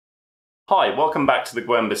Hi, welcome back to the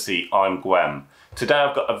gwEmbassy. I'm gwEm. Today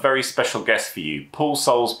I've got a very special guest for you, Paul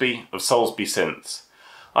Soulsby of Soulsby Synths.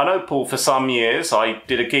 I know Paul for some years. I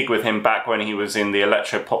did a gig with him back when he was in the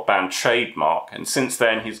electro-pop band Trademark, and since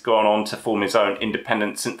then he's gone on to form his own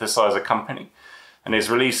independent synthesizer company and he's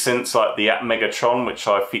released synths like the Atmegatron, which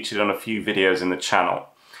I've featured on a few videos in the channel.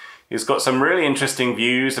 He's got some really interesting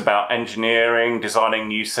views about engineering, designing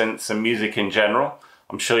new synths and music in general.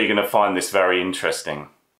 I'm sure you're going to find this very interesting.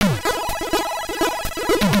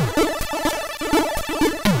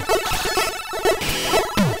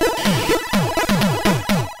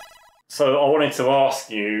 So I wanted to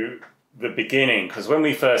ask you the beginning, because when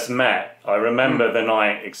we first met, I remember the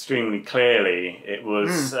night extremely clearly. It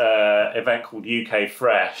was an event called UK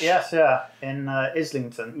Fresh. Yes, yeah, in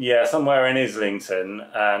Islington. Yeah, somewhere in Islington,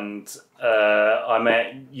 and I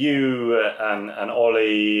met you and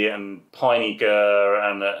Ollie and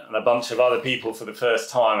Behringer and a bunch of other people for the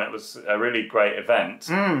first time. It was a really great event.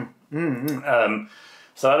 So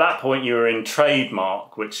at that point you were in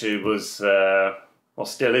Trademark, which was... well,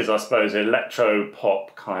 still is, I suppose,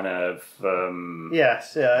 electro-pop kind of...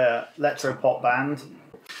 Yes, yeah, electro-pop band.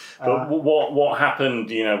 But what happened,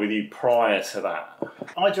 you know, with you prior to that?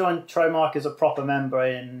 I joined Trademark as a proper member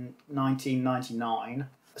in 1999.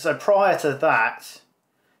 So prior to that,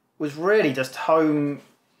 was really just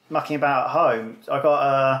mucking about at home. I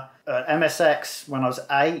got an MSX when I was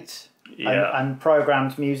 8 and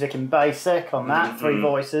programmed music in BASIC on that, 3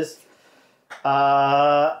 voices.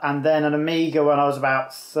 And then an Amiga when I was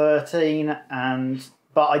about 13,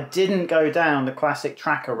 but I didn't go down the classic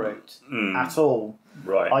tracker route at all.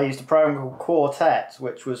 Right. I used a program called Quartet,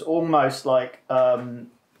 which was almost like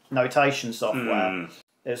notation software.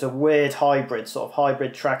 It was a weird hybrid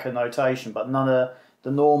tracker notation, but none of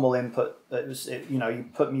the normal input. You know, you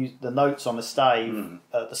put the notes on the stave,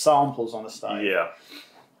 the samples on the stave. Yeah.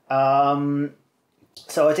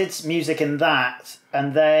 So I did music in that,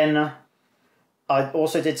 and then I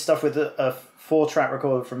also did stuff with a 4-track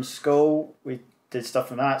recorder from school. We did stuff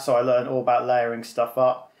from that, so I learned all about layering stuff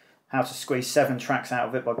up, how to squeeze 7 tracks out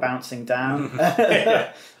of it by bouncing down.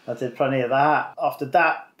 I did plenty of that. After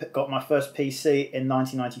that, got my first PC in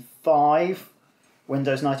 1995,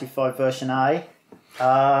 Windows 95 version A,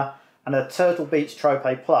 and a Turtle Beach Trope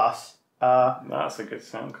Plus. That's a good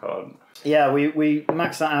sound card. Yeah, we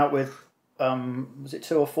maxed that out with, was it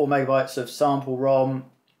 2 or 4 megabytes of sample ROM,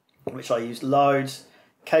 which I used loads.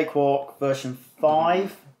 Cakewalk version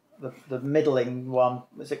 5, the middling one.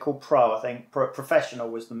 Was it called Pro? I think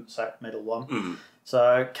Professional was the middle one.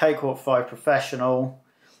 So Cakewalk 5 Professional,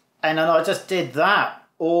 and then I just did that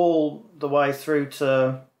all the way through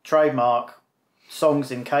to Trademark,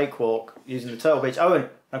 songs in Cakewalk using the Turtle Beach. Oh, and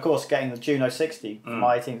of course getting the Juno 60 for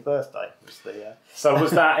my 18th birthday. Was the, So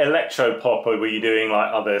was that electro pop, or were you doing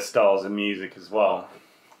like other styles of music as well?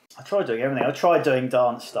 I tried doing everything. I tried doing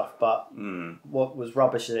dance stuff, but what was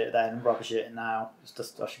rubbish at it then, rubbish at it now, it's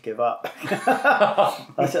just I should give up.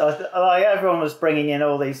 Everyone was bringing in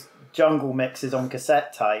all these jungle mixes on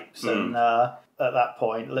cassette tapes, and at that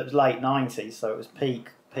point, it was late 90s, so it was peak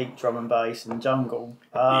drum and bass and jungle.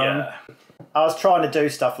 I was trying to do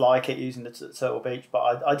stuff like it using the Turtle Beach,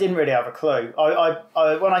 but I didn't really have a clue.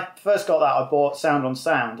 When I first got that, I bought Sound on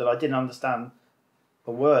Sound, and I didn't understand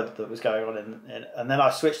a word that was going on and then I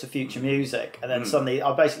switched to Future Music, and then suddenly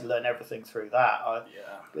I basically learned everything through that.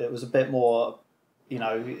 It was a bit more, you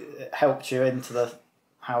know, it helped you into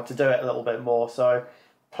how to do it a little bit more. So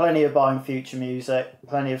plenty of buying Future Music,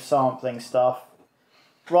 plenty of sampling stuff,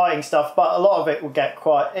 writing stuff, but a lot of it would get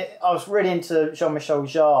I was really into Jean-Michel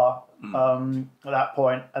Jarre at that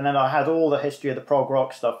point, and then I had all the history of the prog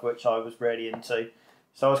rock stuff, which I was really into.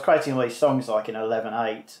 So I was creating all these songs like in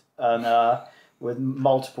 11/8 and with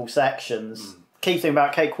multiple sections. Key thing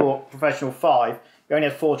about Cakewalk Professional 5, you only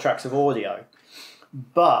had 4 tracks of audio,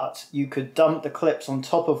 but you could dump the clips on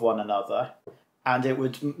top of one another and it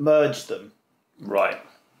would merge them. Right.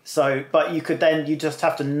 So, but you just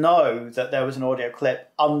have to know that there was an audio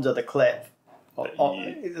clip under the clip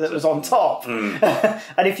that was on top.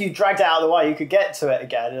 And if you dragged it out of the way, you could get to it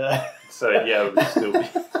again. So yeah, it would still be...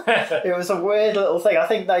 It was a weird little thing. I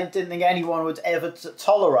think they didn't think anyone would ever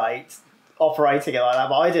tolerate operating it like that,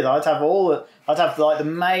 but I did. I'd have like the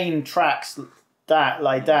main tracks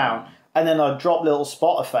laid down, and then I'd drop little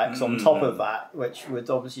spot effects on top of that, which would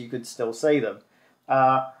obviously you could still see them.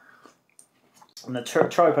 And the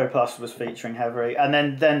Tropo Plus was featuring heavily, and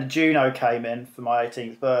then Juno came in for my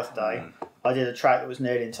 18th birthday. I did a track that was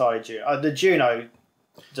nearly entirely Juno. The Juno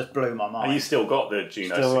just blew my mind. And you still got the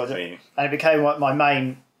Juno 16, and it became my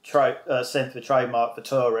main synth for Trademark for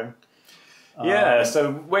touring. Yeah,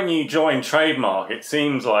 so when you joined Trademark, it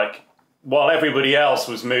seems like while everybody else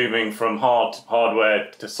was moving from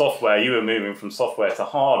hardware to software, you were moving from software to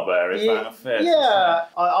hardware. Is that fair? Yeah,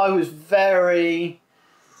 I was very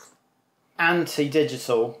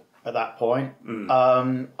anti-digital at that point.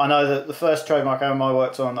 I know that the first Trademark album I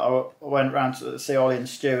worked on, I went round to see Ollie and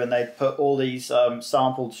Stu, and they put all these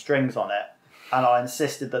sampled strings on it, and I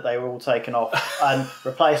insisted that they were all taken off and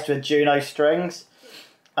replaced with Juno strings,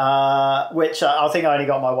 which I think I only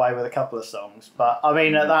got my way with a couple of songs. But I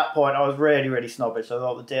mean, at that point, I was really, really snobbish. I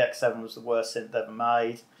thought the DX7 was the worst synth ever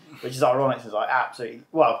made, which is ironic since I absolutely,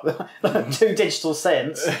 well, 2 digital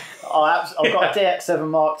synths. I've got a DX7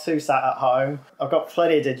 Mark II sat at home. I've got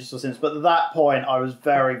plenty of digital synths, but at that point, I was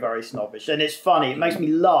very, very snobbish. And it's funny, it makes me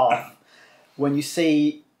laugh when you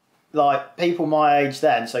see like people my age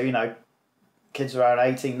then, so, you know, kids around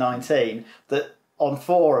 18, 19, that on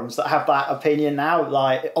forums that have that opinion now,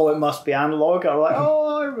 like, oh, it must be Analogue. I'm like,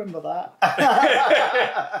 oh, I remember that.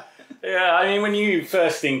 Yeah, I mean, when you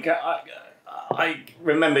first think, I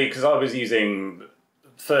remember because I was using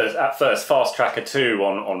at first Fast Tracker 2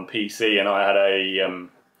 on PC, and I had a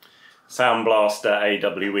Sound Blaster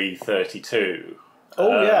AWE 32.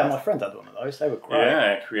 Oh yeah, my friend had one of those. They were great.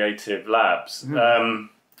 Yeah, Creative Labs.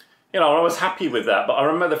 You know, I was happy with that, but I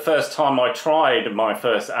remember the first time I tried my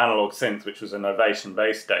first analog synth, which was an Ovation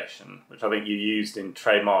bass station, which I think you used in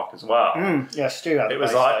Trademark as well. Yeah, Stu had a It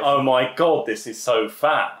was bass like, station. oh my god, this is so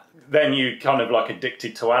fat. Then you kind of like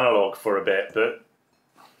addicted to analog for a bit, but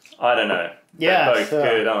I don't know. Yeah, They're both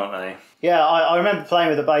good, aren't they? Yeah, I remember playing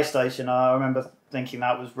with the bass station. I remember thinking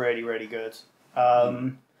that was really, really good.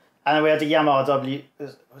 And then we had the Yamaha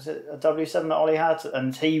was it a W7 that Ollie had?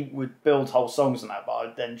 And he would build whole songs on that, but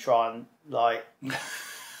I'd then try and like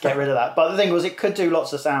get rid of that. But the thing was, it could do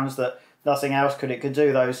lots of sounds that nothing else could. It could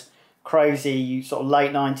do those crazy sort of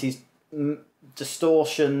late 90s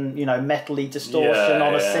distortion, you know, metally distortion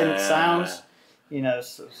on a synth sounds, you know,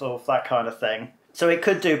 sort of that kind of thing. So it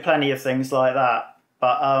could do plenty of things like that.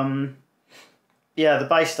 But yeah, the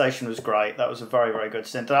bass station was great. That was a very, very good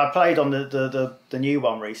synth. And I played on the new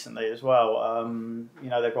one recently as well. You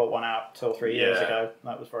know, they brought one out 2 or 3 years ago.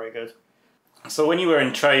 That was very good. So when you were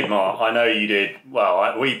in Trademark, I know you did,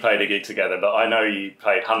 well, we played a gig together, but I know you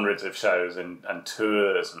played hundreds of shows and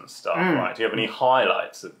tours and stuff, right? Do you have any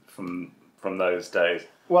highlights from those days?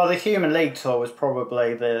 Well, the Human League tour was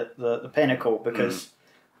probably the pinnacle, because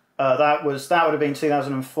that would have been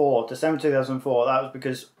 2004, December 2004. That was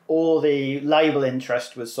because all the label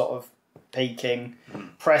interest was sort of peaking,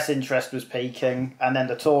 press interest was peaking, and then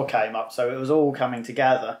the tour came up, so it was all coming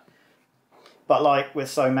together. But like with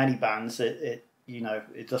so many bands, it you know,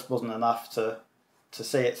 it just wasn't enough to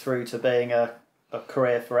see it through to being a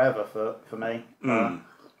career forever for me. I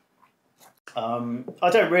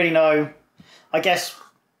don't really know. I guess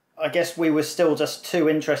we were still just too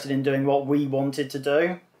interested in doing what we wanted to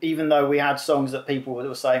do. Even though we had songs that people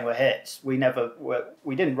were saying were hits, we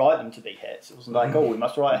didn't write them to be hits. It wasn't like, oh, we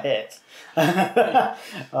must write a hit.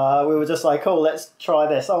 We were just like, oh, let's try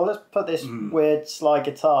this. Oh, let's put this weird slide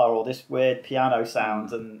guitar or this weird piano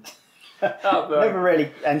sound, and never really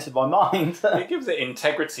entered my mind. It gives it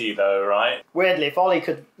integrity, though, right? Weirdly, if Ollie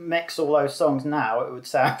could mix all those songs now, it would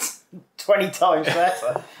sound 20 times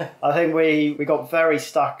better. I think we got very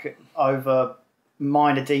stuck over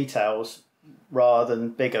minor details rather than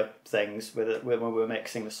bigger things when we were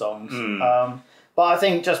mixing the songs. But I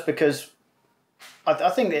think just because I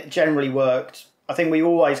think it generally worked. I think we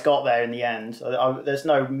always got there in the end. There's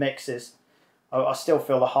no mixes. I still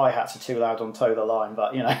feel the hi-hats are too loud on Toe the Line,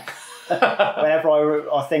 but you know, whenever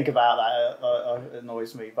I think about that, it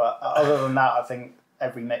annoys me. But other than that, I think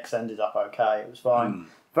every mix ended up okay. It was fine.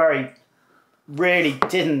 Really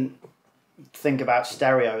didn't think about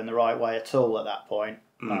stereo in the right way at all at that point.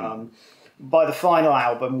 By the final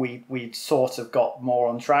album, we sort of got more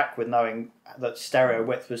on track with knowing that stereo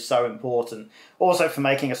width was so important. Also for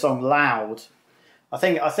making a song loud. I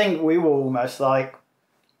think we were almost like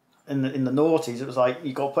in the noughties. It was like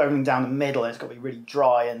you got to put everything down the middle, and it's got to be really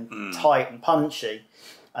dry and tight and punchy,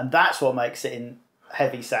 and that's what makes it in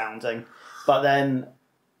heavy sounding. But then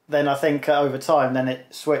I think over time, then it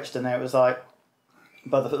switched, and then it was like.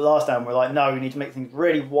 But the last album, we're like, no, we need to make things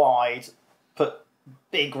really wide, put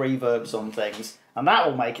big reverbs on things, and that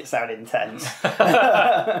will make it sound intense.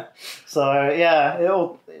 So yeah,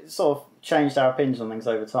 it sort of changed our opinions on things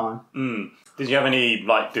over time. Did you have any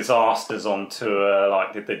like disasters on tour?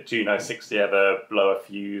 Like, did the Juno 60 ever blow a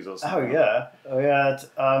fuse or something? Oh yeah, we had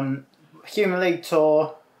Human League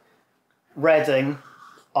tour, Reading.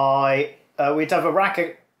 We'd have a rack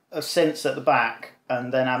of synths at the back,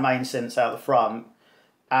 and then our main synths out the front.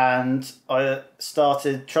 and I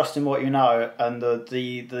started Trusting What You Know, and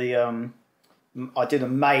I did a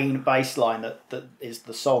main bass line that is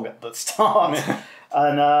the song at the start,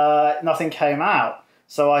 and nothing came out.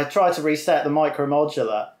 So I tried to reset the micro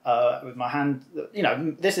modular with my hand. You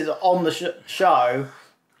know, this is on the show,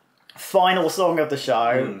 final song of the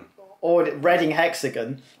show, or Reading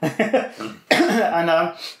Hexagon,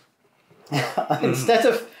 and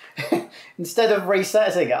instead of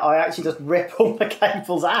resetting it, I actually just rip all the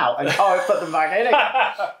cables out and can't put them back in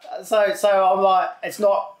again. So I'm like, it's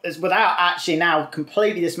without actually now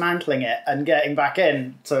completely dismantling it and getting back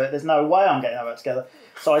in. So there's no way I'm getting that back together.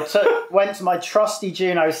 So I went to my trusty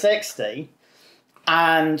Juno 60,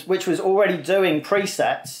 and which was already doing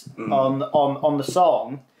presets on the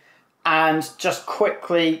song, and just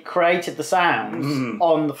quickly created the sounds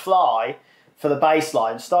on the fly for the bass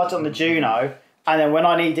line. Started on the Juno. And then when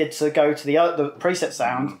I needed to go to the preset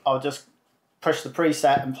sound, I'll just push the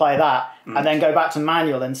preset and play that, and then go back to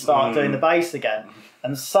manual and start doing the bass again.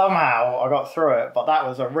 And somehow I got through it, but that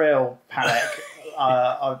was a real panic.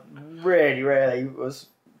 I really, really was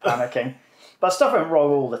panicking. But stuff went wrong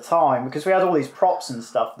all the time because we had all these props and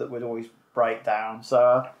stuff that would always break down.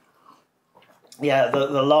 So yeah,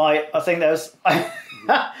 the light, I think there was...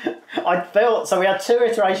 So we had 2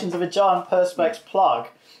 iterations of a giant Perspex plug.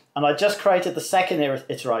 And I just created the second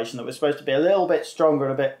iteration that was supposed to be a little bit stronger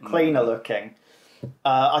and a bit cleaner looking.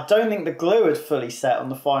 I don't think the glue had fully set on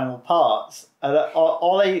the final parts.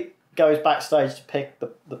 Ollie goes backstage to pick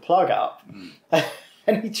the plug up,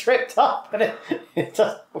 and he tripped up, and it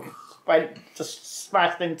just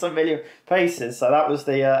smashed into a million pieces. So that was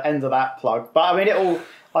the end of that plug. But I mean,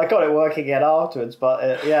 I got it working again afterwards.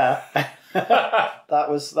 But yeah, that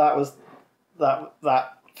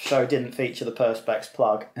show didn't feature the Perspex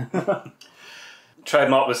plug.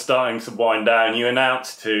 Trademark was starting to wind down. You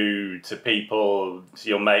announced to people, to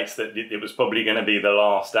your mates, that it was probably going to be the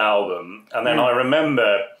last album. And then I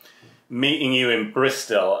remember meeting you in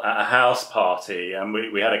Bristol at a house party, and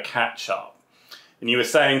we had a catch-up. And you were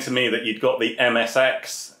saying to me that you'd got the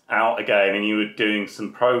MSX out again and you were doing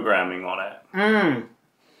some programming on it.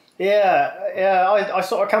 Yeah. I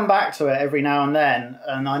sort of come back to it every now and then,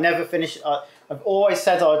 and I never finish... I've always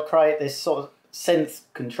said I'd create this sort of synth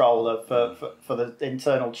controller for the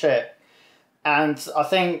internal chip. And I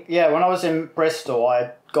think, yeah, when I was in Bristol,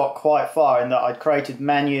 I got quite far in that I'd created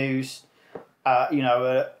menus, a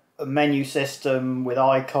menu system with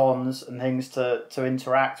icons and things to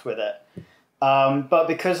interact with it. But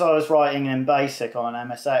because I was writing in BASIC on an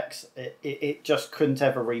MSX, it just couldn't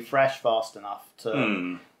ever refresh fast enough.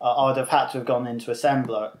 I'd have had to have gone into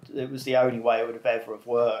assembler. It was the only way it would have ever have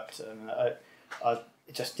worked. And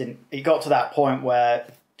it just didn't. It got to that point where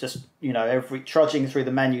just trudging through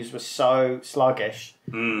the menus was so sluggish,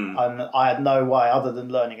 and I had no way other than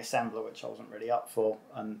learning assembler, which I wasn't really up for,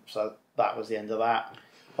 and so that was the end of that.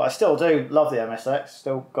 But I still do love the MSX.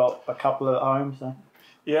 Still got a couple at home. So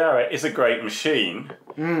yeah, it's a great machine.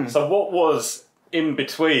 So what was in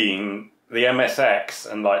between the MSX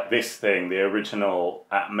and like this thing, the original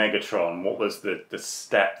Atmegatron? What was the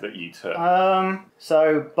step that you took?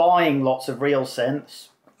 So buying lots of real synths.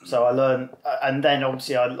 So I learned, and then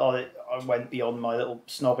obviously I went beyond my little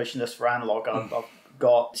snobbishness for Analogue. I've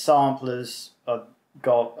got samplers. I've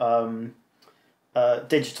got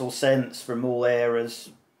digital synths from all eras.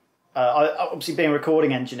 I obviously been a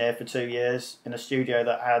recording engineer for 2 years in a studio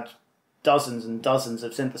that had dozens and dozens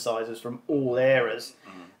of synthesizers from all eras.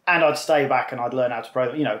 And I'd stay back and I'd learn how to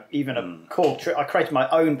program, even a Korg. I created my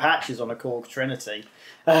own patches on a Korg Trinity.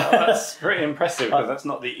 That's pretty impressive because that's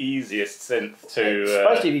not the easiest synth to... It's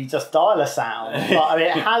supposed to be just dialer sound. But I mean,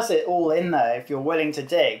 it has it all in there if you're willing to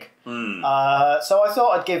dig. So I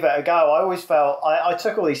thought I'd give it a go. I always felt... I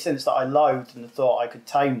took all these synths that I loathed and thought I could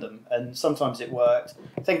tame them. And sometimes it worked.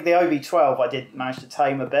 I think the OB12 I did manage to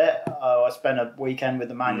tame a bit. I spent a weekend with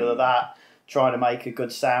the manual of that trying to make a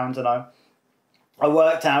good sound. And I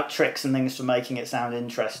worked out tricks and things for making it sound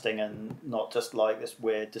interesting and not just like this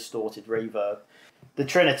weird distorted reverb. The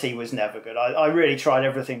Trinity was never good. I really tried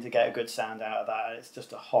everything to get a good sound out of that. It's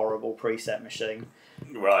just a horrible preset machine.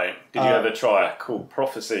 Right. Did you ever try a cool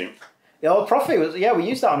Prophecy? Yeah, Prophecy was... Yeah, we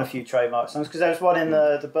used that on a few Trademark songs because there was one in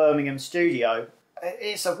the Birmingham studio.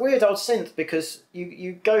 It's a weird old synth because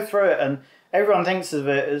you go through it and everyone thinks of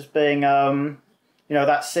it as being...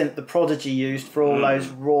 that synth the Prodigy used for all those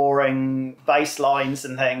roaring bass lines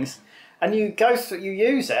and things. And you go through, you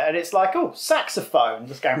use it, and it's like, oh, saxophone,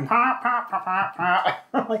 just going, pa, pa, pa, pa, pa.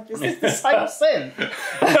 Like, is this the same synth?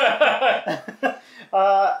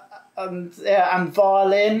 And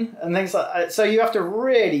violin and things like that. So you have to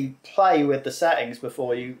really play with the settings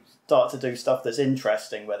before you start to do stuff that's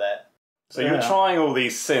interesting with it. So you were trying all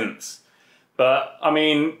these synths, but I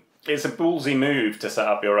mean, it's a ballsy move to set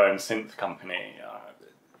up your own synth company.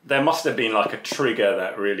 There must have been like a trigger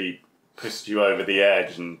that really pushed you over the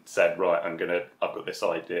edge and said, right, I've got this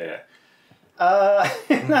idea. No,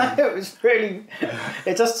 it was really,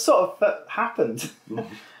 it just sort of happened.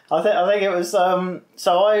 I think it was,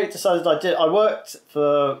 so I decided I worked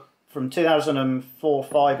from 2004,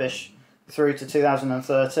 5-ish through to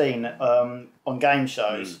 2013 on game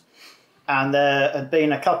shows. And there had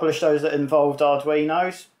been a couple of shows that involved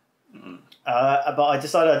Arduinos, but I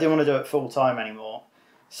decided I didn't want to do it full time anymore.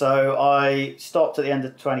 So I stopped at the end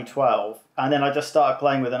of 2012, and then I just started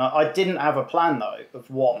playing with it. I didn't have a plan though of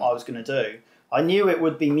what I was going to do. I knew it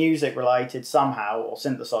would be music related somehow or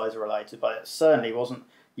synthesizer related, but it certainly wasn't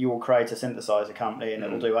you will create a synthesizer company and it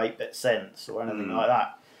will do 8-bit synths or anything like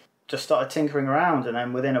that. Just started tinkering around, and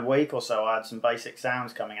then within a week or so I had some basic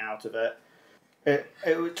sounds coming out of it.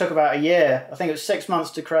 It took about a year. I think it was 6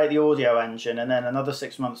 months to create the audio engine, and then another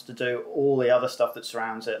 6 months to do all the other stuff that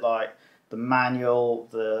surrounds it, like the manual,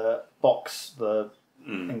 the box, the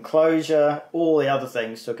enclosure, all the other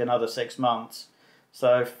things took another 6 months.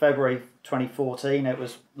 So February 2014 it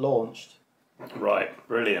was launched. Right,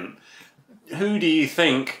 brilliant. Who do you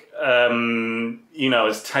think,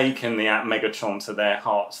 has taken the Atmegatron to their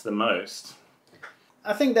hearts the most?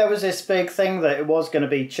 I think there was this big thing that it was going to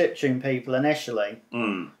be chiptune people initially.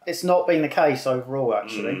 It's not been the case overall,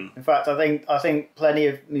 actually. In fact, I think plenty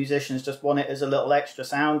of musicians just want it as a little extra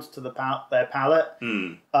sound to their palette,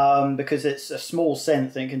 because it's a small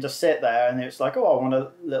synth and it can just sit there and it's like, oh, I want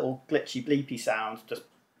a little glitchy bleepy sound. Just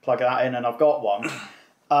plug that in and I've got one.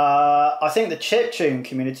 I think the chiptune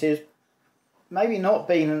community has maybe not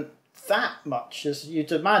been that much as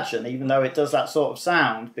you'd imagine, even though it does that sort of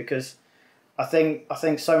sound, because I think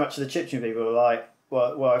so much of the chiptune people are like,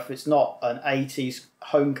 well, if it's not an 80s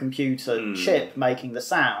home computer chip making the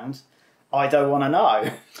sound, I don't want to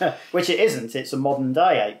know. Which it isn't. It's a modern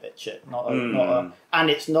day 8-bit chip, and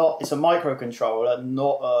it's a microcontroller,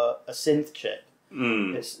 not a synth chip.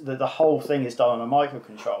 It's the whole thing is done on a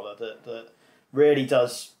microcontroller that really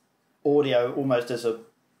does audio almost as a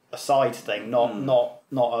side thing,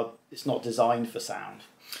 it's not designed for sound.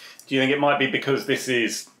 Do you think it might be because this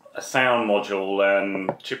is a sound module and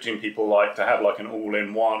chiptune people like to have like an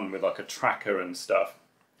all-in-one with like a tracker and stuff?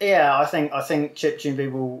 Yeah, I think chiptune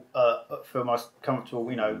people feel most comfortable,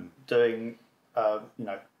 doing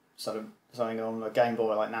sort of something on a Game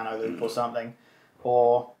Boy like Nano Loop or something,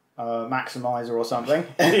 or Maximizer or something,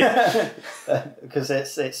 because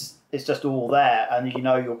it's just all there, and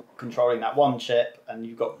you're controlling that one chip and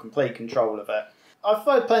you've got complete control of it. I've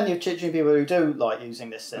heard plenty of chiptune people who do like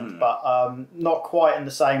using this synth, but not quite in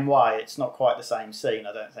the same way. It's not quite the same scene,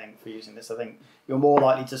 I don't think, for using this. I think you're more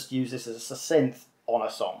likely to just use this as a synth on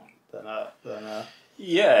a song than a...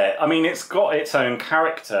 Yeah, I mean, it's got its own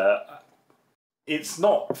character. It's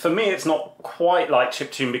not, for me, it's not quite like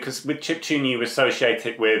chiptune, because with chiptune you associate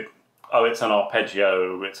it with, oh, it's an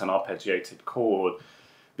arpeggio, it's an arpeggiated chord,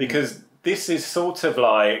 because this is sort of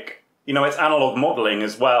like, it's analog modelling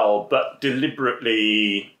as well, but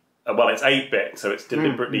deliberately, it's 8-bit, so it's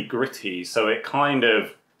deliberately gritty, so it kind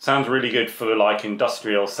of sounds really good for like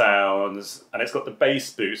industrial sounds, and it's got the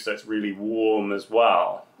bass boost, so it's really warm as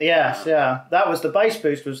well. Yes, yeah. That was the bass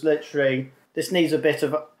boost, was literally, this needs a bit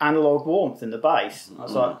of analog warmth in the bass. I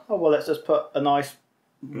was like, oh, well, let's just put a nice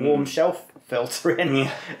warm shelf filter in.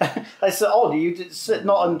 It's odd, it's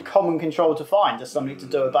not a common control to find, just something to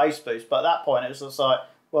do a bass boost, but at that point it was just like,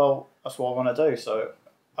 well, that's what I want to do. So,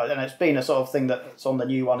 and it's been a sort of thing that's on the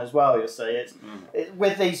new one as well. You'll see,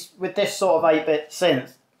 with this sort of 8-bit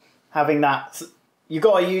synth, having that, you've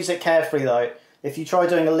got to use it carefully though. If you try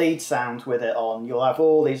doing a lead sound with it on, you'll have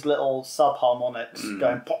all these little sub-harmonics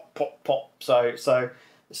going pop, pop, pop. So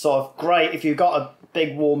it's sort of great if you've got a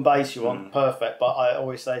big warm bass you want, perfect. But I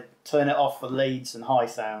always say turn it off for leads and high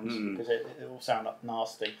sounds because it will sound up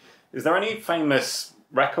nasty. Is there any famous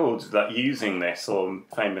records that using this, or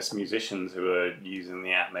famous musicians who are using the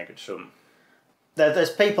Atmegatron? There's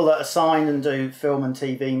people that are signed and do film and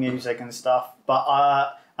TV music and stuff, but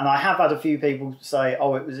and I have had a few people say,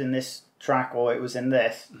 oh, it was in this track or it was in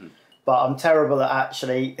this, but I'm terrible at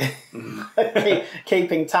actually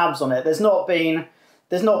keeping tabs on it. There's not been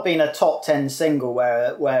a top 10 single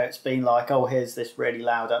where it's been like, oh, here's this really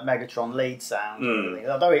loud Atmegatron lead sound.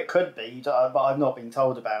 Although it could be, but I've not been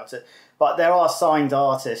told about it. But there are signed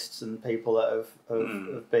artists and people that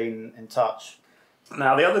have been in touch.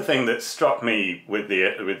 Now, the other thing that struck me with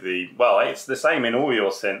the well, it's the same in all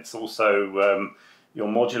your synths, also your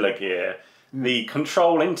modular gear. The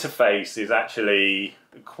control interface is actually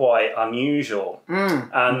quite unusual.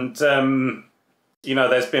 And you know,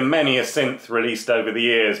 there's been many a synth released over the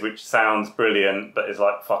years which sounds brilliant but is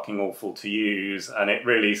like fucking awful to use, and it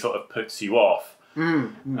really sort of puts you off.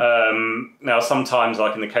 Now sometimes,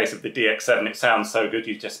 like in the case of the DX7, it sounds so good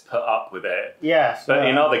you just put up with it. Yes. But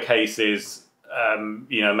in other cases,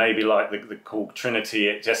 you know, maybe like the Korg Trinity,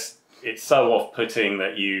 it's so off-putting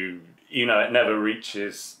that you know, it never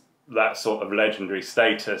reaches that sort of legendary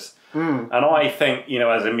status. And I think, you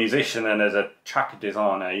know, as a musician and as a tracker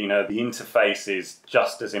designer, you know, the interface is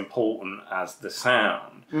just as important as the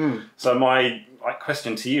sound. So my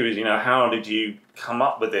question to you is, you know, how did you come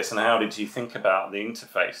up with this, and how did you think about the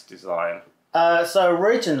interface design? So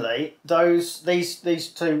originally, these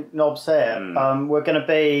two knobs here were going to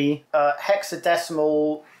be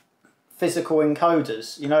hexadecimal physical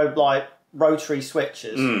encoders. You know, like rotary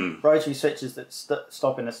switches that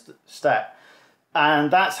stop in a step.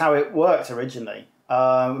 And that's how it worked originally.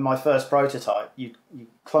 My first prototype, you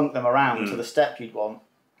clunk them around to the step you'd want.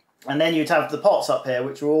 And then you'd have the pots up here,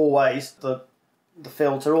 which were always the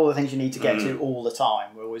filter, all the things you need to get to all the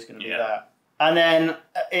time. We're always going to be there. And then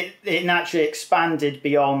it naturally expanded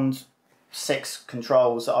beyond 6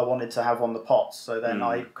 controls that I wanted to have on the pots. So then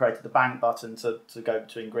I created the bank button to go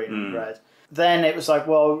between green and red. Then it was like,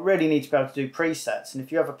 well, we really need to be able to do presets. And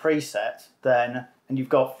if you have a preset, then, and you've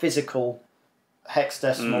got physical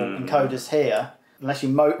hexadecimal encoders here, unless you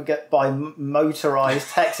get by motorized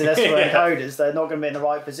hexadecimal encoders, they're not going to be in the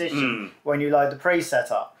right position when you load the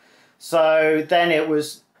preset up. So then it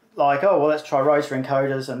was like, oh, well, let's try rotary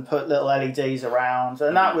encoders and put little LEDs around.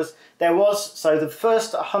 And that was, so the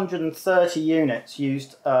first 130 units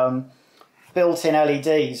used built-in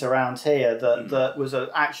LEDs around here that was an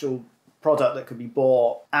actual product that could be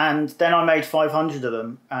bought. And then I made 500 of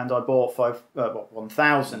them, and I bought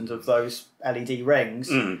 1,000 of those LED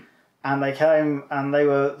rings. And they came, and they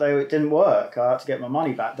didn't work. I had to get my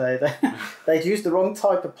money back. They'd used the wrong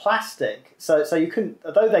type of plastic, so you couldn't.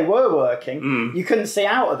 Although they were working, you couldn't see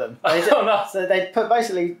out of them. So they'd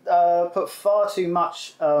put far too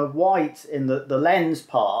much white in the lens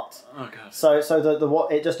part. Oh god! So that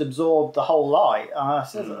it just absorbed the whole light. I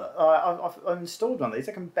said, I've installed one of these.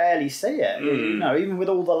 I can barely see it. You know, even with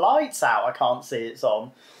all the lights out, I can't see it's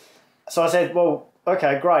on. So I said, well,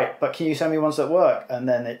 okay, great, but can you send me ones that work? And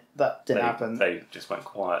then that didn't happen. They just went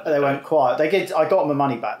quiet. They went quiet. They did. I got my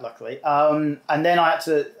money back, luckily. And then I had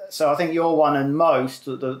to. So I think your one and most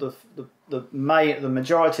the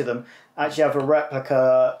majority of them actually have a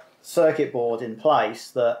replica circuit board in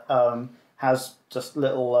place that has just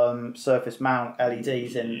little surface mount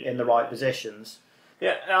LEDs in the right positions.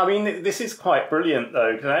 Yeah, I mean, this is quite brilliant,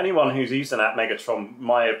 though, because anyone who's used an Atmegatron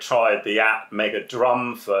might have tried the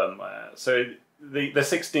Atmegadrum firmware. So the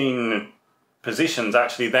 16 positions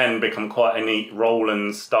actually then become quite a neat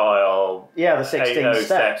Roland style the 16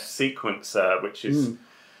 step sequencer, which is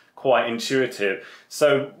quite intuitive.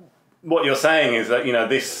 So what you're saying is that, you know,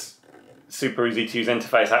 this Super Easy to Use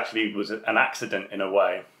interface actually was an accident in a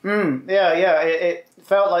way. It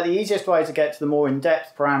felt like the easiest way to get to the more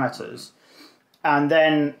in-depth parameters. And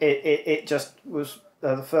then it just was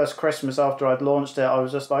the first Christmas after I'd launched it, I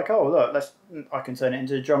was just like, oh, look, I can turn it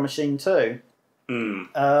into a drum machine too.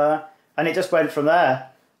 And it just went from there.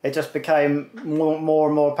 It just became more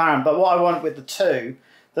and more apparent. But what I wanted with the two,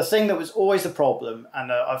 the thing that was always a problem,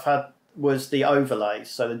 and I've had, was the overlays.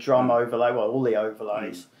 So the drum overlay, well, all the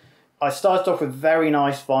overlays. I started off with very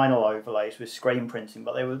nice vinyl overlays with screen printing,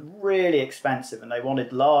 but they were really expensive and they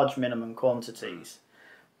wanted large minimum quantities.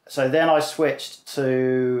 So then I switched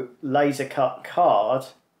to laser cut card,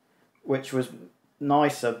 which was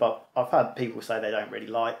nicer, but I've had people say they don't really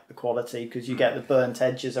like the quality because you get the burnt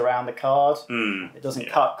edges around the card. It doesn't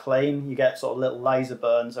cut clean. You get sort of little laser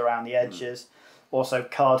burns around the edges. Also,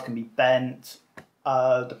 card can be bent.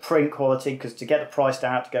 The print quality, because to get the price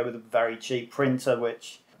down, I had to go with a very cheap printer,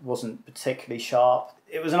 which wasn't particularly sharp.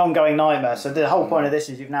 It was an ongoing nightmare. So the whole point of this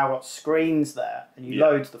is you've now got screens there, and you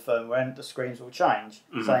load the firmware, and the screens will change.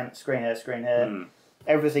 Same screen here, screen here.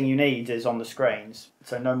 Everything you need is on the screens,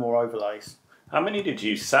 so no more overlays. How many did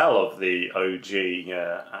you sell of the OG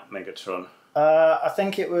Atmegatron? I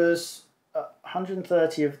think it was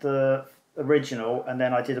 130 of the original, and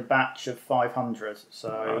then I did a batch of 500. So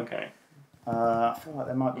okay. I feel like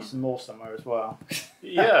there might be some more somewhere as well.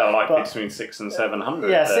 Yeah, like between 600 and 700.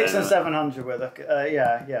 Yeah, 600 and 700 with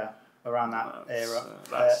around that era.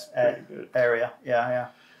 That's pretty good. Area, yeah.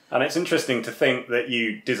 And it's interesting to think that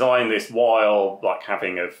you designed this while like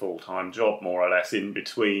having a full-time job, more or less, in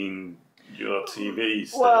between your TV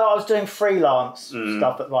stuff. Well, I was doing freelance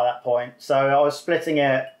stuff by that point, so I was splitting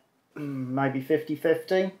it maybe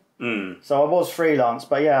 50-50. So I was freelance,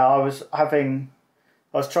 but yeah, I was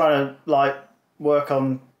trying to like work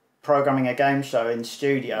on programming a game show in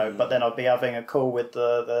studio, but then I'd be having a call with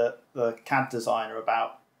the CAD designer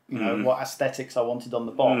about what aesthetics I wanted on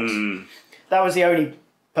the box. That was the only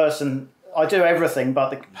person. I do everything,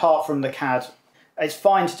 but apart from the CAD, it's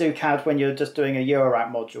fine to do CAD when you're just doing a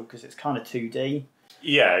Eurorack module because it's kind of 2D.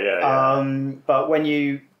 Yeah. But when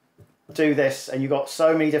you do this and you've got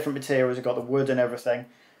so many different materials, you've got the wood and everything,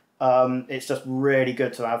 it's just really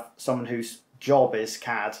good to have someone whose job is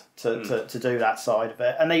CAD to do that side of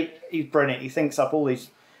it. And he's brilliant. He thinks up all these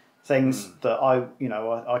things that I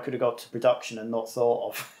could have got to production and not thought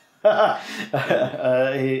of.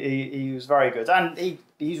 He was very good, and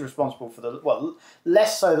he's responsible for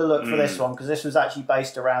less so the look for this one, because this was actually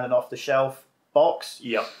based around an off-the-shelf box,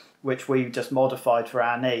 which we just modified for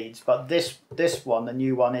our needs. But this one, the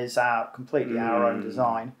new one, is completely our own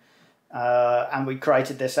design, and we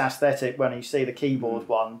created this aesthetic. When you see the keyboard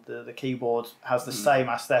one, the keyboard has the same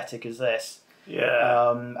aesthetic as this.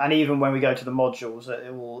 And even when we go to the modules,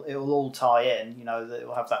 it will all tie in. It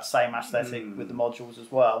will have that same aesthetic with the modules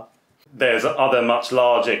as well. There's other much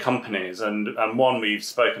larger companies, and one we've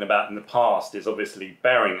spoken about in the past is obviously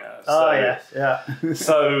Behringer.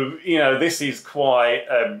 So this is quite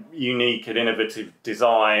a unique and innovative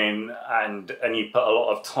design, and you put a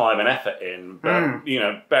lot of time and effort in. But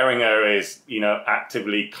Behringer is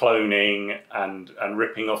actively cloning and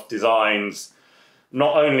ripping off designs,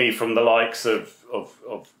 not only from the likes of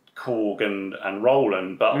Korg and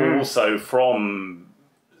Roland, but also from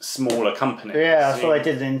smaller companies. Yeah, I saw they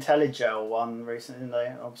did an IntelliGel one recently.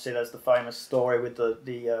 Obviously, there's the famous story with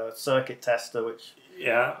the circuit tester, which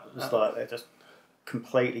was like they just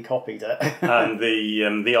completely copied it. And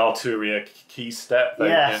the Arturia key step,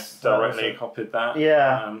 they directly copied that.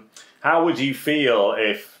 Yeah. How would you feel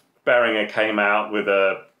if Behringer came out with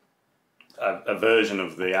a version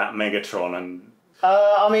of the Atmegatron? And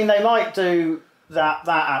I mean, they might do that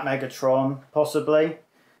Atmegatron possibly.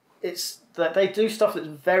 It's that they do stuff that's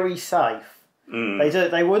very safe.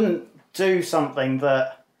 They wouldn't do something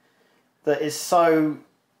that is so.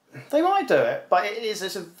 They might do it, but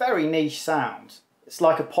it's a very niche sound. It's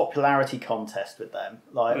like a popularity contest with them,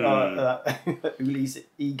 like Uli's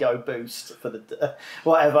ego boost for the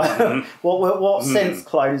whatever. What synth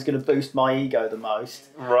clone is going to boost my ego the most?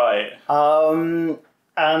 Right.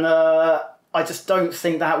 I just don't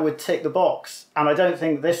think that would tick the box, and I don't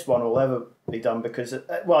think this one will ever be done because,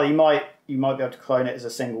 you might be able to clone it as a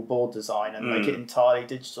single board design and make it entirely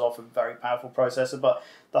digital off a very powerful processor. But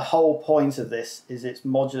the whole point of this is it's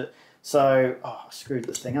modular. So, I screwed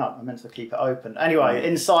this thing up. I meant to keep it open. Anyway,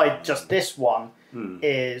 inside just this one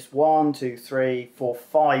is 1, 2, 3, 4,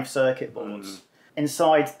 5 circuit boards.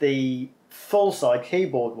 Inside the full side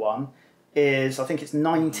keyboard one is, I think it's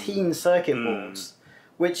 19 circuit boards,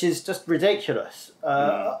 which is just ridiculous.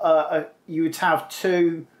 You would have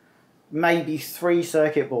 2, maybe 3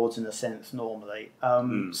 circuit boards in a synth normally.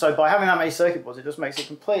 So by having that many circuit boards, it just makes it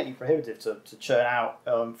completely prohibitive to churn out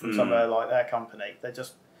from somewhere like their company. They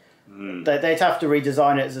just they'd have to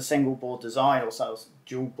redesign it as a single board design or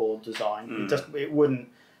dual board design. It wouldn't.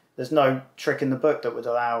 There's no trick in the book that would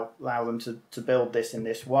allow them to build this in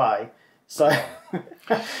this way. So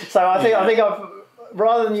I think I've,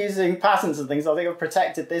 rather than using patents and things, I think I've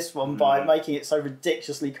protected this one by making it so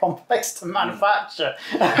ridiculously complex to manufacture.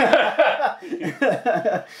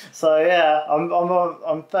 So yeah,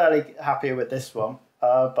 I'm fairly happy with this one.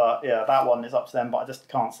 But yeah, that one is up to them. But I just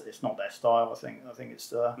can't. It's not their style. I think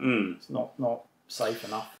it's not safe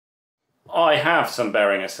enough. I have some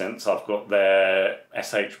Behringer synths. I've got their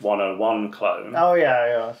SH101 clone. Oh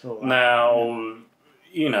yeah, I saw that. Now,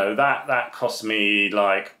 that cost me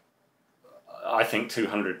like, I think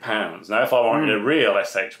 £200. Now, if I wanted a real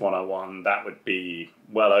SH101, that would be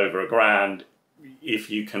well over £1,000 if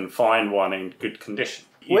you can find one in good condition.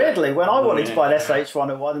 Weirdly, when I wanted to buy an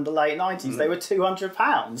SH101 in the late 90s, they were £200.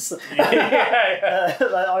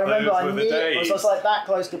 I remember I was like that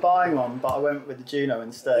close to buying one, but I went with the Juno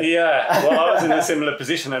instead. Yeah, well, I was in a similar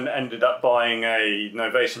position and ended up buying a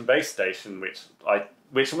Novation base station, which I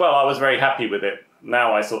was very happy with it.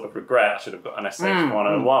 Now I sort of regret I should have got an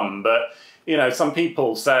SH101, but some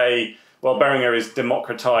people say, well, Behringer is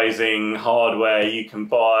democratizing hardware. You can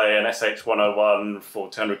buy an SH101 for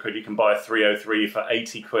 200 quid. You can buy a 303 for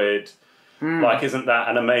 80 quid. Like, isn't that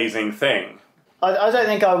an amazing thing? I don't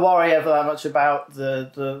think I worry ever that much about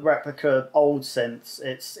the replica old synths.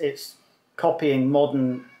 It's copying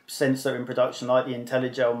modern synths that are in production, like the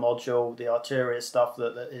IntelliGel module, the Arturia stuff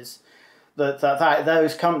that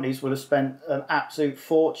those companies would have spent an absolute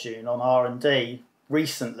fortune on R&D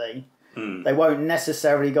recently. They won't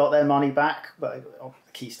necessarily got their money back, but the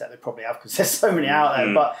Keystep they probably have because there's so many out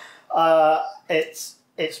there. But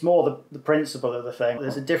it's more the principle of the thing.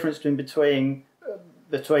 There's a difference between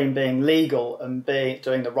being legal and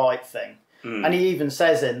doing the right thing. And he even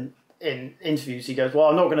says in interviews, he goes, well,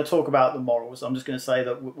 I'm not going to talk about the morals. I'm just going to say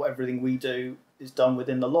that everything we do is done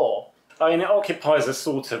within the law. I mean, it occupies a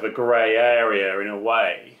sort of a grey area in a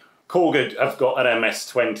way. Korg have got an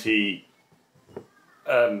MS-20,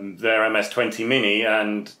 their MS-20 Mini,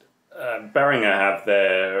 and Behringer have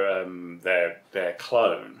their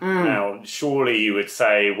clone. Now, surely you would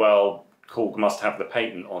say, well, Korg must have the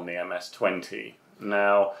patent on the MS-20.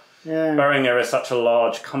 Now, Behringer is such a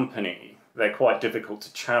large company, they're quite difficult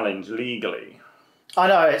to challenge legally. I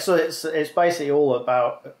know, it's basically all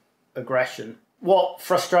about aggression. What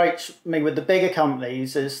frustrates me with the bigger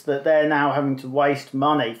companies is that they're now having to waste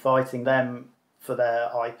money fighting them for their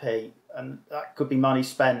IP, and that could be money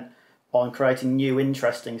spent on creating new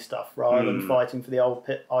interesting stuff rather than fighting for the old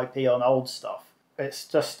IP on old stuff. It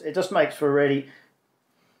just makes for a really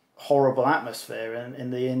horrible atmosphere in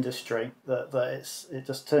the industry it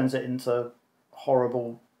just turns it into a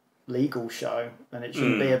horrible legal show, and it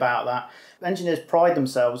shouldn't be about that. Engineers pride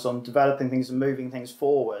themselves on developing things and moving things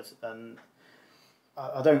forward, and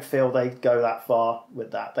I don't feel they go that far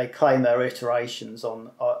with that. They claim their iterations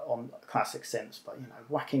on classic synths, but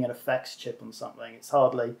whacking an effects chip on something, it's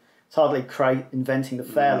hardly inventing the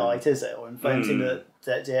Fairlight, is it, or inventing the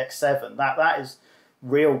DX7? That is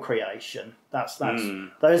real creation. Those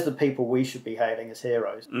are the people we should be hailing as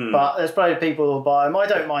heroes. But there's probably people who'll buy them. I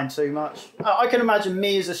don't mind too much. I can imagine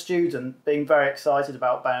me as a student being very excited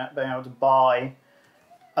about being able to buy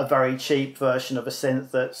a very cheap version of a synth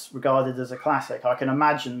that's regarded as a classic. I can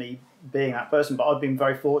imagine me being that person, but I've been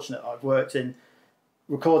very fortunate. I've worked in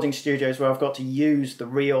recording studios where I've got to use the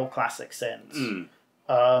real classic synths,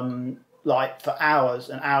 like for hours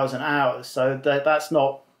and hours and hours. So that's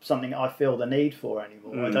not something I feel the need for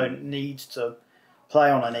anymore. I don't need to play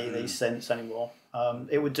on any of these synths anymore.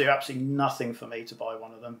 It would do absolutely nothing for me to buy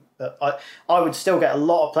one of them. But I would still get a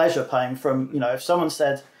lot of pleasure paying from, if someone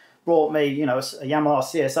brought me, a Yamaha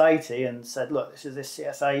CS80 and said, look, this is this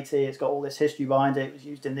CS80, it's got all this history behind it, it was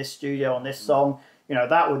used in this studio on this song,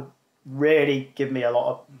 that would really give me a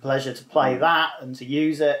lot of pleasure to play that and to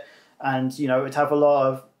use it. And, it would have a lot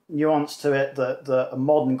of nuance to it that a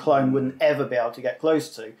modern clone wouldn't ever be able to get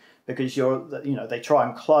close to, because they try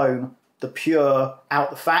and clone the pure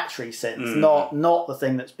out the factory synth, not the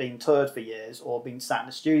thing that's been toured for years or been sat in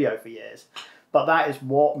the studio for years. But that is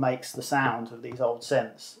what makes the sound of these old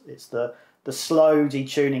synths. It's the slow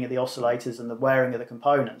detuning of the oscillators and the wearing of the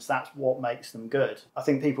components. That's what makes them good. I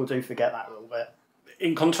think people do forget that a little bit.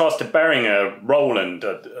 In contrast to Behringer, Roland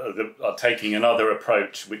are taking another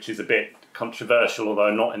approach, which is a bit controversial,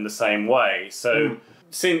 although not in the same way. So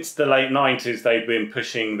since the late 90s, they've been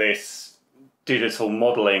pushing this digital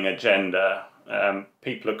modelling agenda.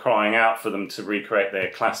 People are crying out for them to recreate their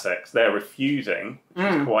classics. They're refusing, which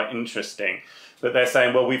is quite interesting. But they're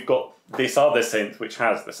saying, well, we've got this other synth which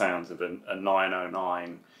has the sounds of a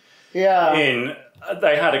 909. Yeah.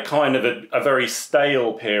 They had a kind of a very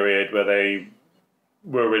stale period where they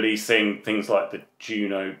were releasing things like the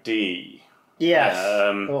Juno D. Yes.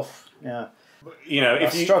 Yeah. I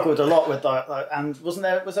struggled a lot with that. And was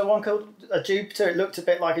there one called a Jupiter? It looked a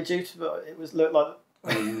bit like a Jupiter, but it looked like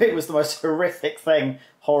it was the most horrific thing.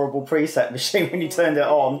 Horrible preset machine when you turned it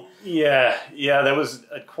on. Yeah. There was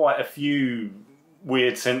quite a few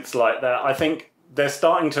weird synths like that. I think they're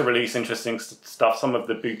starting to release interesting stuff. Some of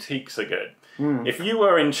the boutiques are good. If you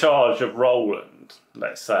were in charge of Roland,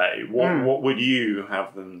 let's say, what would you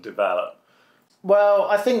have them develop? Well,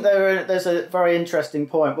 I think there's a very interesting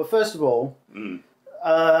point. Well, first of all,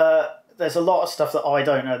 there's a lot of stuff that I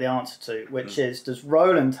don't know the answer to, which is, does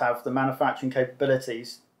Roland have the manufacturing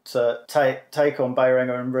capabilities to take on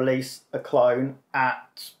Behringer and release a clone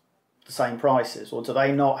at the same prices, or do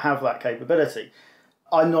they not have that capability?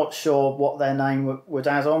 I'm not sure what their name would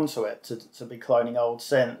add on to it to be cloning old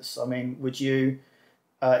synths. I mean, would you,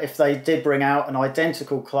 if they did bring out an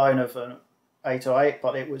identical clone of an 808,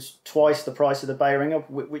 but it was twice the price of the Behringer,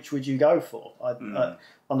 which would you go for?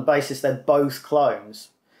 On the basis they're both clones.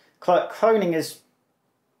 Cloning is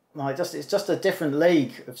like it's just a different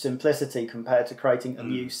league of simplicity compared to creating a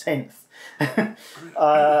new synth.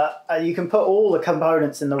 You can put all the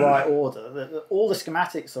components in the right order. All the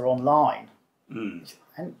schematics are online.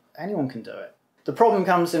 And anyone can do it. The problem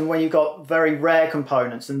comes in when you've got very rare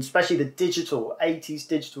components, and especially the 80s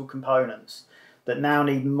digital components that now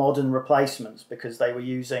need modern replacements because they were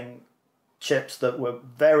using chips that were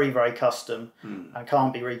very, very custom and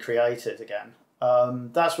can't be recreated again.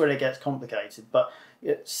 That's where it gets complicated. But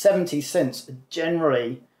 70 synths are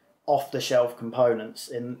generally off-the-shelf components.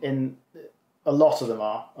 In a lot of them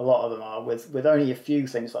are with only a few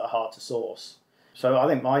things that are hard to source. So I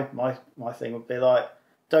think my thing would be like,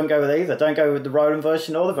 don't go with either. Don't go with the Roland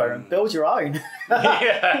version or the Behringer. Build your own.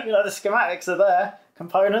 Yeah. You know, the schematics are there.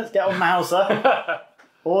 Components, get on Mouser.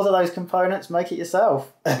 Order those components, make it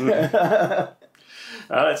yourself.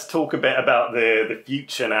 Let's talk a bit about the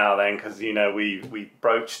future now then, because, you know, we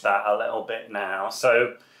broached that a little bit now.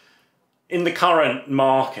 So in the current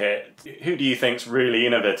market, who do you think's really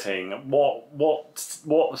innovating? What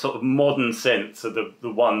sort of modern synths are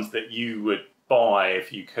the ones that you would buy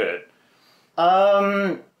if you could?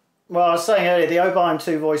 Well, I was saying earlier, the Obion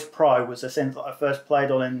 2 Voice Pro was a synth that I first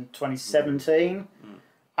played on in 2017.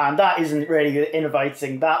 And that isn't really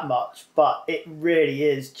innovating that much, but it really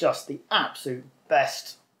is just the absolute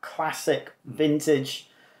best classic, vintage,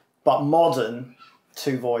 but modern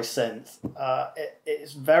 2-voice synth.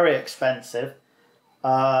 It's very expensive.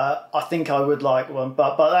 I think I would like one,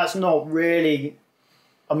 but that's not really.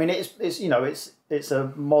 I mean, it's you know it's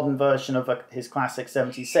a modern version of his classic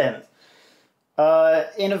 70 synth.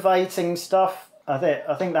 Innovating stuff. I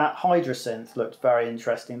think that Hydra synth looked very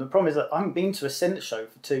interesting. The problem is that I haven't been to a synth show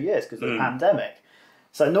for 2 years because of the pandemic.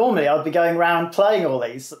 So normally I'd be going around playing all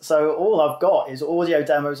these. So all I've got is audio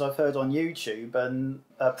demos I've heard on YouTube and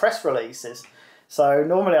press releases. So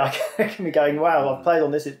normally I can be going, wow, I've played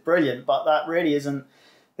on this, it's brilliant. But that really isn't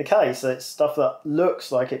the case. It's stuff that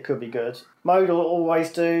looks like it could be good. Mode will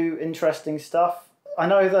always do interesting stuff. I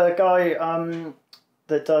know the guy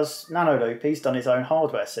that does Nanoloop, he's done his own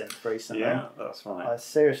hardware synth recently. Yeah, that's right. I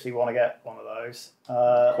seriously want to get one of those.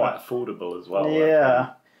 Quite affordable as well. Yeah,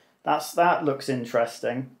 that looks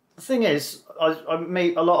interesting. The thing is, I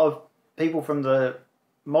meet a lot of people from the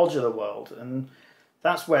modular world, and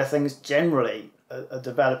that's where things generally are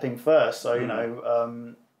developing first. So, you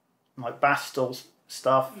know, like Bastel's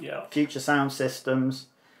stuff, Future Sound Systems,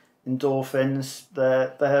 Endorphins,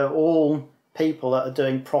 they're all people that are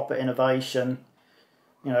doing proper innovation.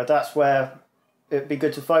 You know, that's where it'd be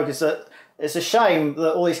good to focus. It's a shame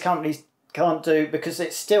that all these companies can't do, because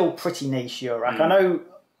it's still pretty niche, Eurorack. I know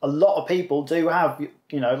a lot of people do have,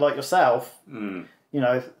 you know, like yourself, you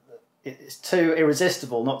know, it's too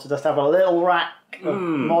irresistible not to just have a little rack of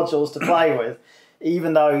modules to play with,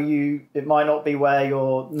 even though it might not be where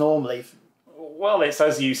you're normally. Well, it's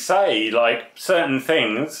as you say, like certain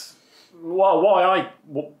things. Well, why I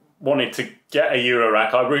wanted to get a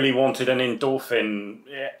Eurorack, I really wanted an Endorphins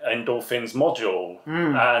module,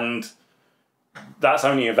 and that's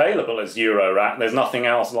only available as Eurorack. There's nothing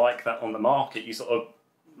else like that on the market. You sort of,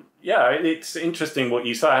 it's interesting what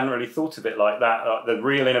you say. I hadn't really thought of it like that. Like, the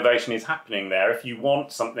real innovation is happening there. If you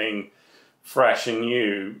want something fresh and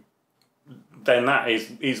new, then that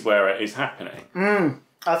is where it is happening.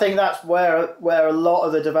 I think that's where a lot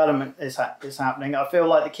of the development is happening. I feel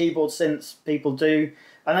like the keyboard synths people do.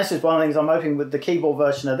 And this is one of the things I'm hoping with the keyboard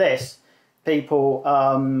version of this, people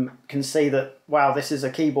can see that, wow, this is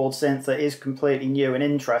a keyboard synth that is completely new and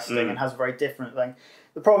interesting and has a very different thing.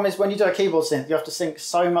 The problem is when you do a keyboard synth, you have to sink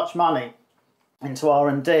so much money into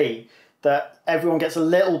R&D that everyone gets a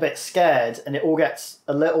little bit scared, and it all gets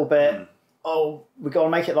a little bit, we've got to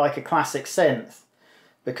make it like a classic synth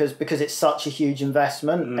because it's such a huge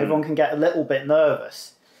investment. Everyone can get a little bit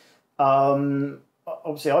nervous.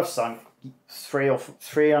 Obviously, I've sunk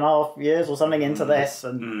 3.5 years or something into this,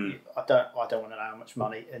 and I don't want to know how much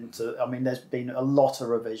money into. I mean, there's been a lot of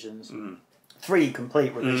revisions, 3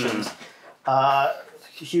 complete revisions, a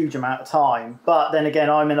huge amount of time. But then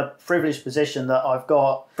again, I'm in a privileged position that I've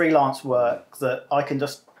got freelance work that I can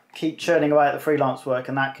just keep churning away at the freelance work,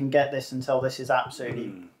 and that can get this until this is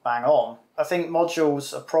absolutely bang on. I think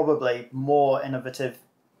modules are probably more innovative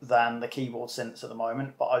than the keyboard synths at the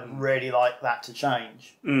moment, but I'd really like that to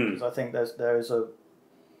change, because I think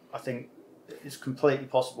I think it's completely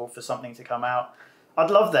possible for something to come out. I'd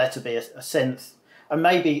love there to be a synth, and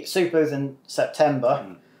maybe Superbooth in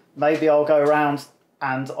September. Maybe I'll go around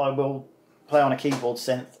and I will play on a keyboard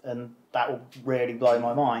synth, and that will really blow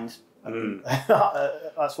my mind.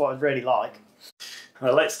 That's what I'd really like.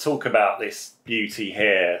 Well, let's talk about this beauty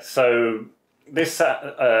here. So this OG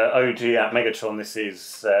Atmegatron, this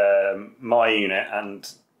is my unit,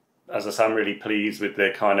 and as I say, I'm really pleased with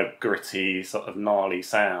the kind of gritty, sort of gnarly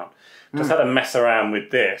sound. Just had a mess around with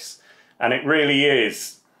this, and it really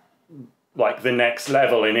is like the next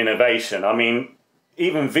level in innovation. I mean,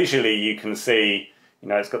 even visually you can see, you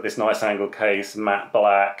know, it's got this nice angled case, matte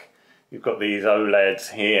black, you've got these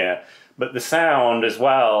OLEDs here, but the sound as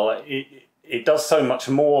well, it does so much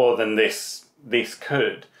more than this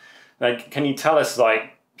could. Like, can you tell us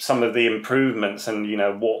like some of the improvements and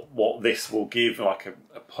what this will give like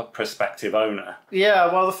a prospective owner?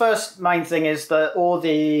 Yeah, well, the first main thing is that all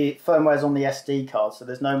the firmware's on the SD card, so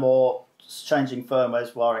there's no more changing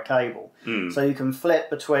firmwares via a cable. So you can flip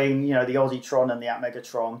between the Auditron and the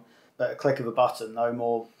Atmegatron at a click of a button. No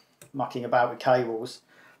more mucking about with cables.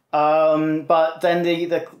 But then the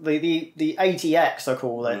ATX, I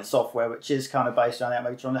call it, software, which is kind of based on the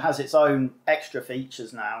Atmegatron, it has its own extra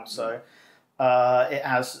features now. So it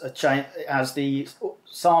has it has the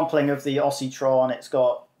sampling of the Oscillotron. It's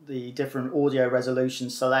got the different audio resolution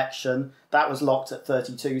selection. That was locked at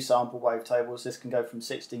 32 sample wavetables. This can go from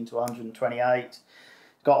 16 to 128. It's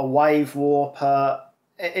got a wave warper.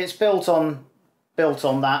 It's built on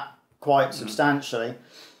that quite substantially.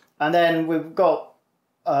 And then we've got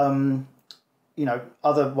other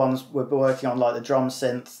ones we're working on, like the drum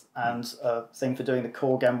synth and a thing for doing the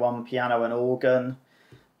gwEm piano and organ,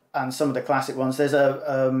 and some of the classic ones. There's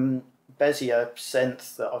a Behringer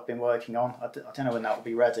synth that I've been working on. I don't know when that will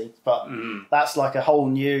be ready, but that's like a whole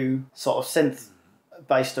new sort of synth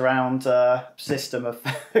based around system of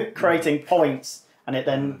creating points, and it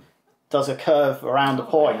then does a curve around the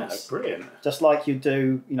points. Yeah, brilliant. Just like you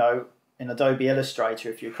do, in Adobe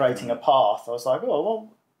Illustrator, if you're creating a path. I was like, oh, well,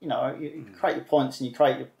 you create your points and you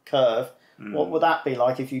create your curve. What would that be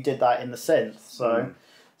like if you did that in the synth? So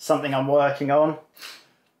something I'm working on.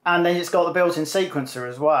 And then it's got the built-in sequencer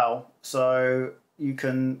as well. So you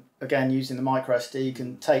can, again, using the micro SD, you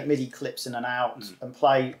can take MIDI clips in and out and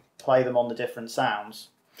play them on the different sounds.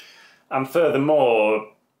 And furthermore,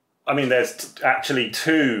 I mean, there's actually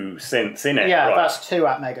 2 synths in it. Yeah, right? That's 2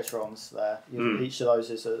 Atmegatrons there. Each of those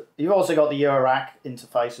is You've also got the Eurorack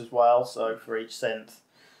interface as well, so for each synth.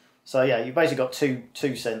 So yeah, you've basically got two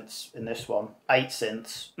synths in this one, 8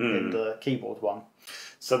 synths in the keyboard one.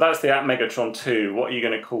 So that's the Atmegatron 2. What are you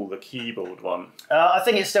going to call the keyboard one? I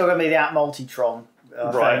think it's still going to be the Atmultitron,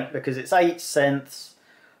 right? Because it's 8 synths,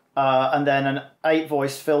 and then an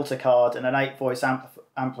 8-voice filter card and an 8-voice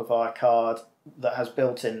amplifier card that has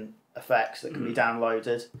built-in effects that can be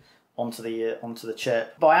downloaded onto the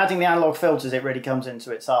chip. By adding the analog filters, it really comes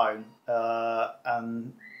into its own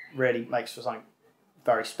and really makes for something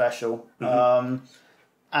very special. And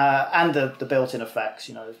the built-in effects,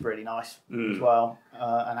 is really nice as well.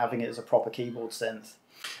 And having it as a proper keyboard synth.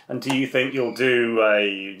 And do you think you'll do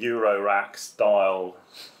a Eurorack style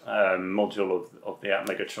module of the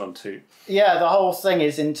Atmegatron 2? Yeah, the whole thing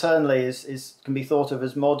is internally can be thought of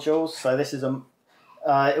as modules. So this is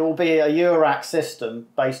it will be a Eurorack system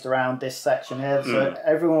based around this section here. So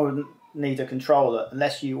everyone would need a controller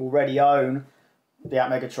unless you already own the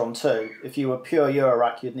Atmegatron 2. If you were pure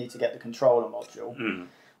Eurorack, you'd need to get the controller module.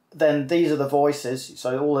 Then these are the voices,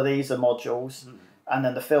 so all of these are modules, and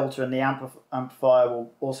then the filter and the amplifier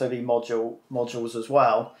will also be modules as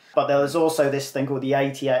well. But there's also this thing called the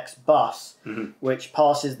ATX bus, which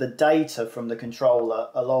passes the data from the controller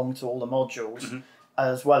along to all the modules,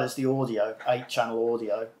 as well as the audio. 8-channel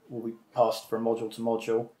audio will be passed from module to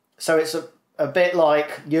module. So it's a bit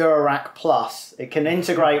like Eurorack Plus. It can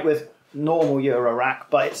integrate with normal Eurorack,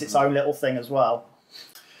 but it's its own little thing as well.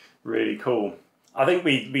 Really cool. I think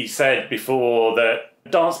we said before that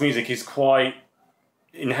dance music is quite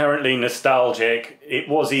inherently nostalgic. It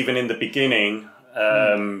was even in the beginning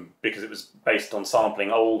because it was based on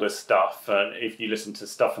sampling older stuff. If you listen to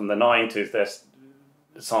stuff from the 90s, there's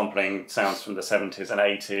sampling sounds from the 70s and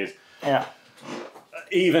 80s. Yeah.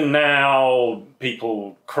 Even now,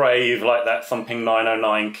 people crave like that thumping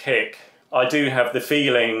 909 kick. I do have the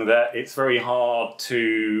feeling that it's very hard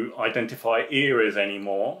to identify eras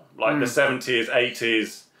anymore. Like the 70s,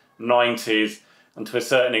 80s, 90s, and to a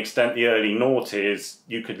certain extent the early noughties,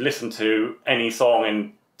 you could listen to any song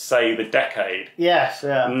in, say, the decade. Yes,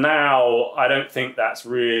 yeah. Now, I don't think that's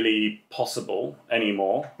really possible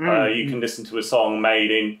anymore. You can listen to a song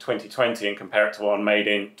made in 2020 and compare it to one made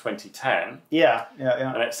in 2010. Yeah.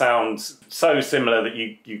 And it sounds so similar that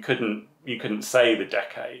you couldn't say the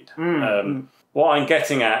decade. What I'm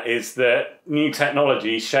getting at is that new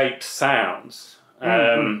technology shapes sounds.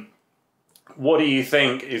 What do you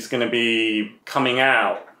think is going to be coming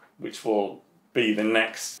out, which will be the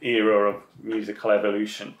next era of musical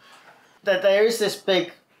evolution? There is this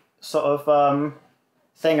big sort of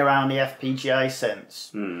thing around the FPGA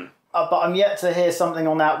synths, but I'm yet to hear something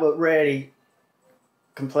on that really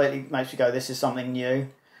completely makes me go, this is something new.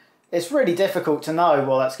 It's really difficult to know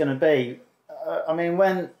what that's going to be. I mean,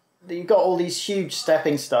 when you've got all these huge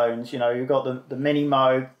stepping stones, you've got the mini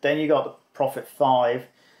mode, then you've got the Prophet 5,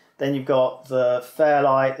 then you've got the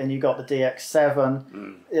Fairlight, then you've got the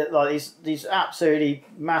DX7. Like these absolutely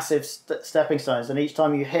massive stepping stones, and each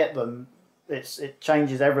time you hit them, it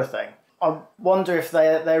changes everything. I wonder if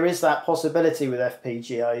there is that possibility with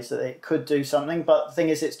FPGAs that it could do something, but the thing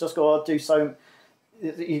is, it's just got to do so.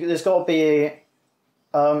 There's got to be.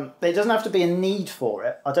 There doesn't have to be a need for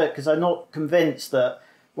it. Because I'm not convinced that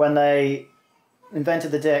when they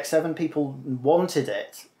invented the DX7, people wanted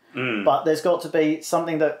it. But there's got to be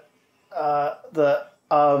something that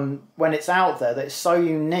when it's out there, that it's so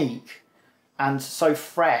unique and so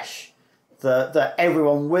fresh that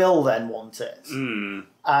everyone will then want it.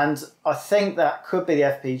 And I think that could be the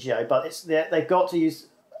FPGA, but they've got to use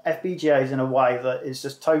FPGAs in a way that is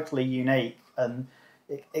just totally unique. And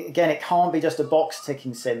again, it can't be just a box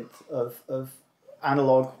ticking synth of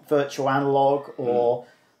analog, virtual analog,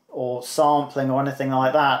 or sampling or anything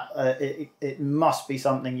like that. It must be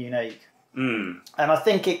something unique. And I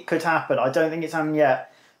think it could happen. I don't think it's happened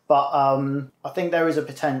yet, but I think there is a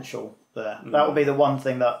potential there. That would be the one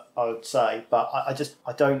thing that I would say, but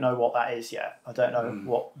I don't know what that is yet. I don't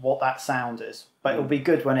know what that sound is, but it'll be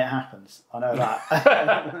good when it happens. I know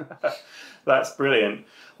that. That's brilliant.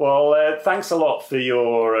 Well, thanks a lot for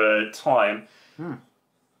your time.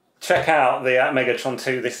 Check out the Atmegatron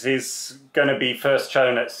 2. This is going to be first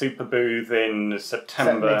shown at Superbooth in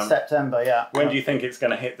September. Mid-September, yeah. When do you think it's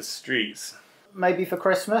going to hit the streets? Maybe for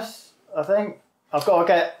Christmas, I think. I've got to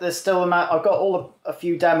get. There's still I've got a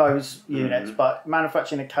few demos units, but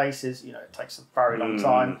manufacturing the cases, it takes a very long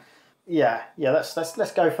time. Yeah.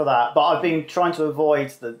 Let's go for that. But I've been trying to avoid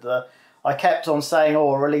the. I kept on saying, a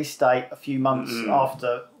release date a few months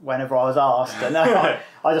after whenever I was asked, and I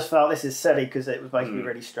just felt this is silly because it was making me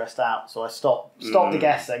really stressed out. So I stopped the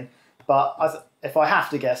guessing. But if I have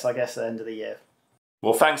to guess, I guess at the end of the year.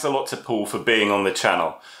 Well, thanks a lot to Paul for being on the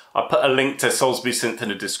channel. I put a link to Soulsby Synth in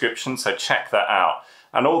the description, so check that out.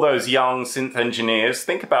 And all those young synth engineers,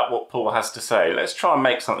 think about what Paul has to say. Let's try and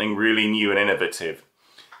make something really new and innovative.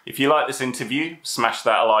 If you like this interview, smash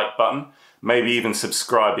that like button. Maybe even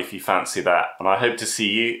subscribe if you fancy that. And I hope to see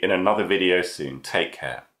you in another video soon. Take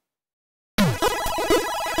care.